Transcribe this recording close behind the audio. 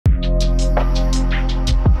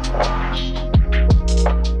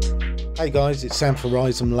Hey guys, it's Sam for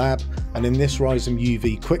Rizom-Lab, and in this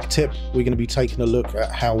RizomUV Quick Tip we're going to be taking a look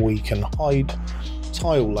at how we can hide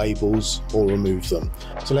tile labels or remove them.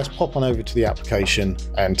 So let's pop on over to the application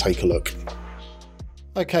and take a look.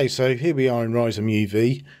 Okay, so here we are in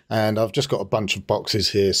RizomUV, and I've just got a bunch of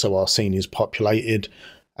boxes here so our scene is populated,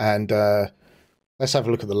 and let's have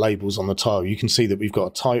a look at the labels on the tile. You can see that we've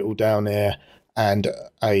got a title down there and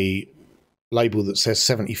a label that says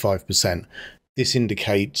 75%. This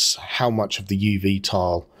indicates how much of the UV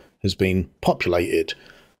tile has been populated.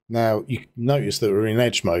 Now you notice that we're in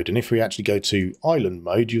edge mode, and if we actually go to island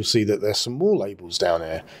mode, you'll see that there's some more labels down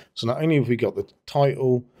here. So not only have we got the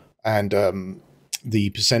title and the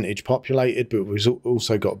percentage populated, but we've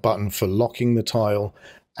also got a button for locking the tile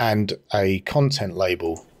and a content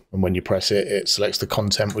label. And when you press it, it selects the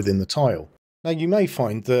content within the tile. Now you may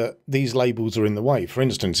find that these labels are in the way. For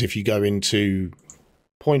instance, if you go into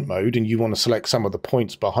point mode and you want to select some of the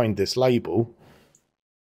points behind this label,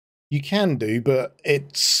 you can do, but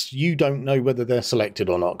you don't know whether they're selected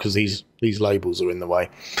or not because these labels are in the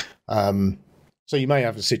way. So you may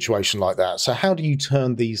have a situation like that. So how do you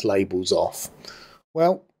turn these labels off?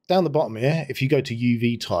 Well, down the bottom here, if you go to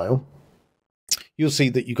UV tile, you'll see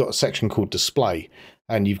that you've got a section called display,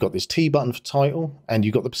 and you've got this T button for title and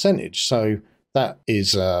you've got the percentage. So that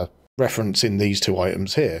is referencing these two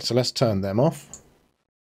items here. So let's turn them off.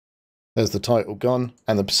 There's the title gone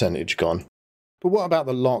and the percentage gone. But what about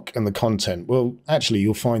the lock and the content? Well, actually,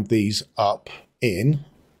 you'll find these up in,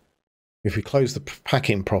 if we close the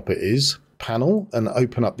packing properties panel and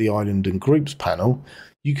open up the island and groups panel,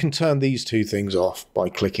 you can turn these two things off by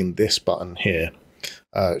clicking this button here,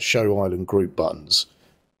 show island group buttons.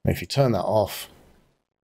 And if you turn that off,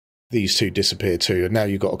 these two disappear too, and now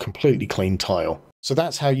you've got a completely clean tile. So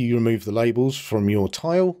that's how you remove the labels from your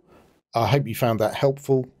tile. I hope you found that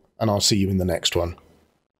helpful, and I'll see you in the next one.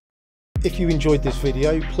 If you enjoyed this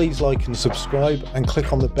video, please like and subscribe and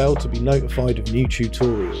click on the bell to be notified of new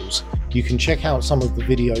tutorials. You can check out some of the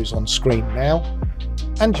videos on screen now,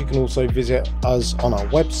 and you can also visit us on our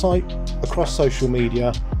website, across social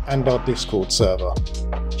media and our Discord server.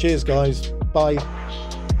 Cheers guys, bye.